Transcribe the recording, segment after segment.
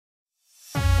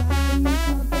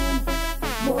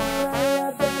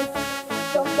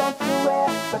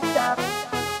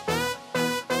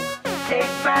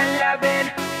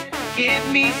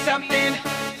give me something,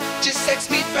 just sex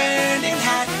me burning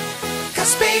hot.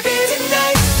 Cause baby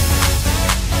tonight,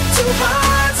 two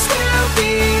hearts will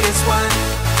beat as one.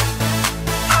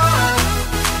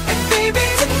 And baby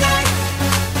tonight,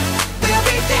 we'll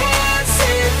be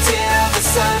dancing till the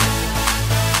sun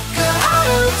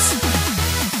comes.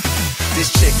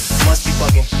 This chick must be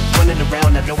bugging, running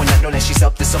around not knowing that she's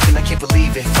up to something. I can't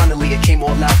believe it, finally it came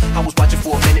all out. I was watching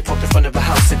for a minute, parked in front of a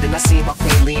house, and then I seen my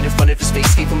queen lean in front of his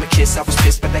face. Gave him a kiss, I was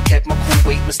pissed, but I kept my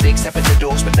cool. Wait, mistakes happen to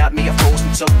dogs, but not me. I froze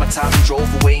and took my time and drove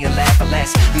away and laughed.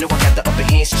 Alas, I know I got the upper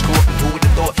hand, she's caught. And who would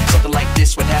have thought something like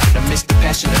this would happen? I missed the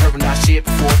passion of her and I shared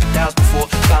before. 2000 before,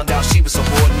 found out she was a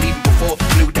whore. And even before,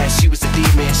 knew that she was a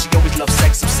demon. She always loved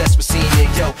sex, obsessed with seeing it.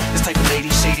 Yo, this type of lady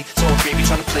shady, so baby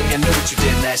trying to play me. I know what you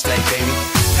did last night, baby.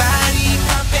 Body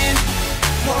pumping,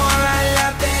 more I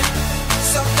love it,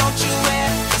 so don't you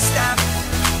ever stop.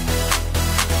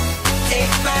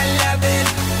 Take my loving,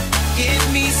 give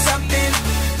me something,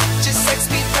 just sex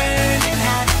me burning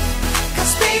hot.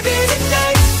 Cause baby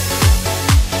tonight,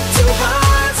 two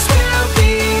hearts will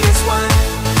beat as one.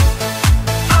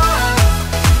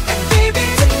 And baby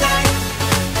tonight,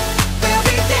 we'll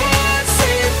be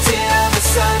dancing till the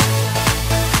sun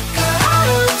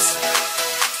comes.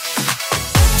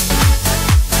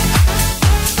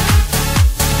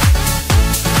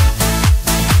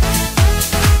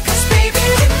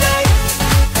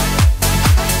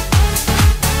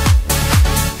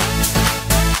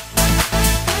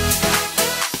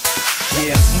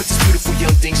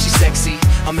 She's sexy,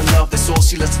 I'm in love, that's all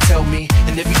she loves to tell me.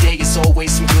 And every day it's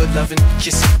always some good loving,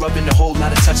 kissing, rubbing, a whole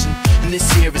lot of touching. And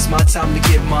this here is my time to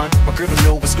get mine. My girl don't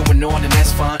know what's going on and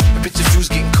that's fine. The picture views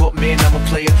getting caught, man, I'm a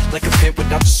player, like a pimp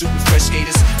without the suit and fresh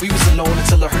skaters. We was alone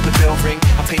until I heard the bell ring.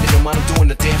 I paid it no mind, I'm doing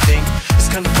the damn thing. It's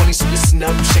kinda funny, so listen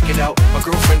up, check it out. My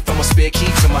girlfriend found my spare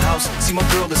key to my house. See, my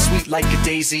girl is sweet like a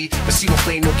daisy, but she don't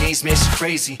play no games, man, she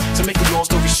crazy. To make a long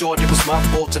story short, it was my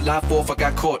fault. To lie for if I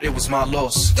got caught, it was my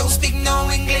loss. Don't speak no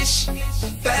English,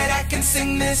 but I can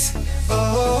sing this.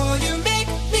 Oh, you make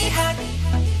me hot.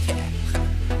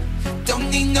 Don't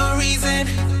need no reason,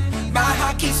 my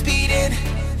heart keeps beating.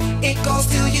 It goes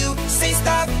till you say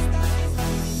stop.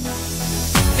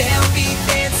 They'll be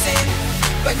dancing,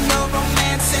 but no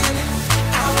romancing.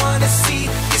 I wanna see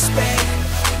you spread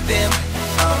them.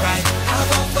 Alright, I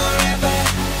won't forever.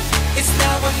 It's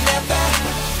now or never.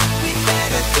 We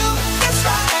better do this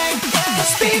right.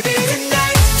 Yes, baby.